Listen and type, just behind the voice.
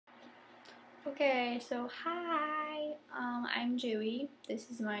Okay, so hi, I'm Joey. This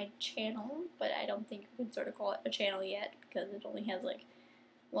is my channel, but I don't think you could sort of call it a channel yet because it only has like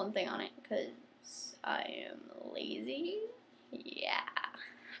one thing on it because I am lazy. Yeah.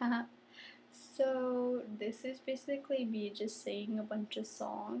 So this is basically me just singing a bunch of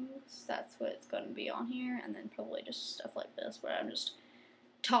songs. That's what it's gonna be on here, and then probably just stuff like this where I'm just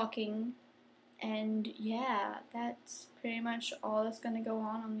talking. And yeah, that's pretty much all that's gonna go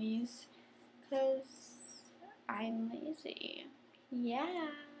on these. Because I'm lazy. Yeah.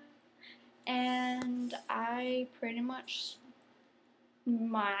 And I pretty much,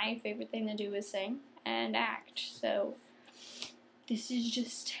 my favorite thing to do is sing and act. So this is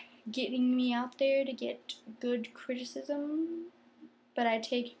just getting me out there to get good criticism. But I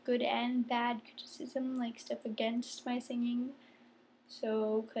take good and bad criticism, like stuff against my singing.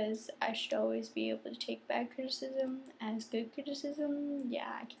 So, because I should always be able to take bad criticism as good criticism. Yeah,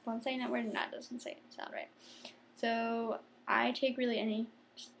 I keep on saying that word and that doesn't sound right. So, I take really any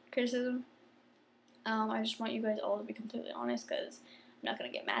criticism. I just want you guys all to be completely honest because I'm not going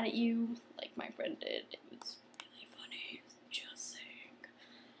to get mad at you like my friend did. It was really funny. Just saying.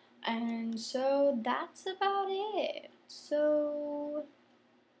 And so, that's about it. So,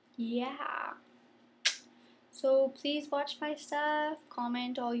 yeah. So please watch my stuff,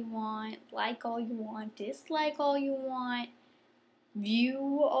 comment all you want, like all you want, dislike all you want, view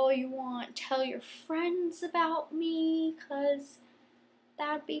all you want, tell your friends about me, cause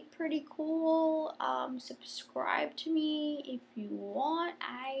that'd be pretty cool. Subscribe to me if you want.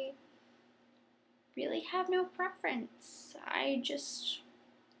 I really have no preference. I just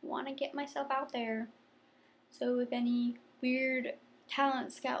want to get myself out there. So if any weird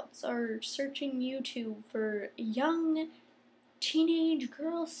talent scouts are searching YouTube for young teenage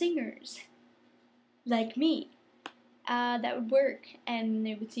girl singers like me, that would work, and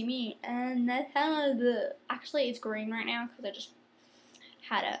they would see me, and that's how actually it's green right now because I just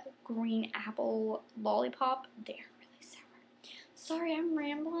had a green apple lollipop. They're really sour. Sorry, I'm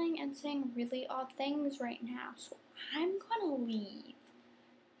rambling and saying really odd things right now, so I'm gonna leave.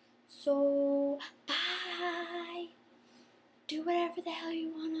 So, bye! Do whatever the hell you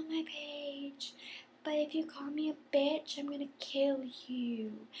want on my page. But if you call me a bitch, I'm gonna kill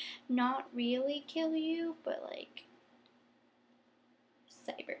you. Not really kill you, but like,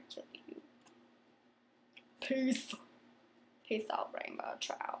 cyber kill you. Peace. Peace out, Rainbow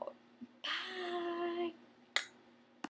Trout.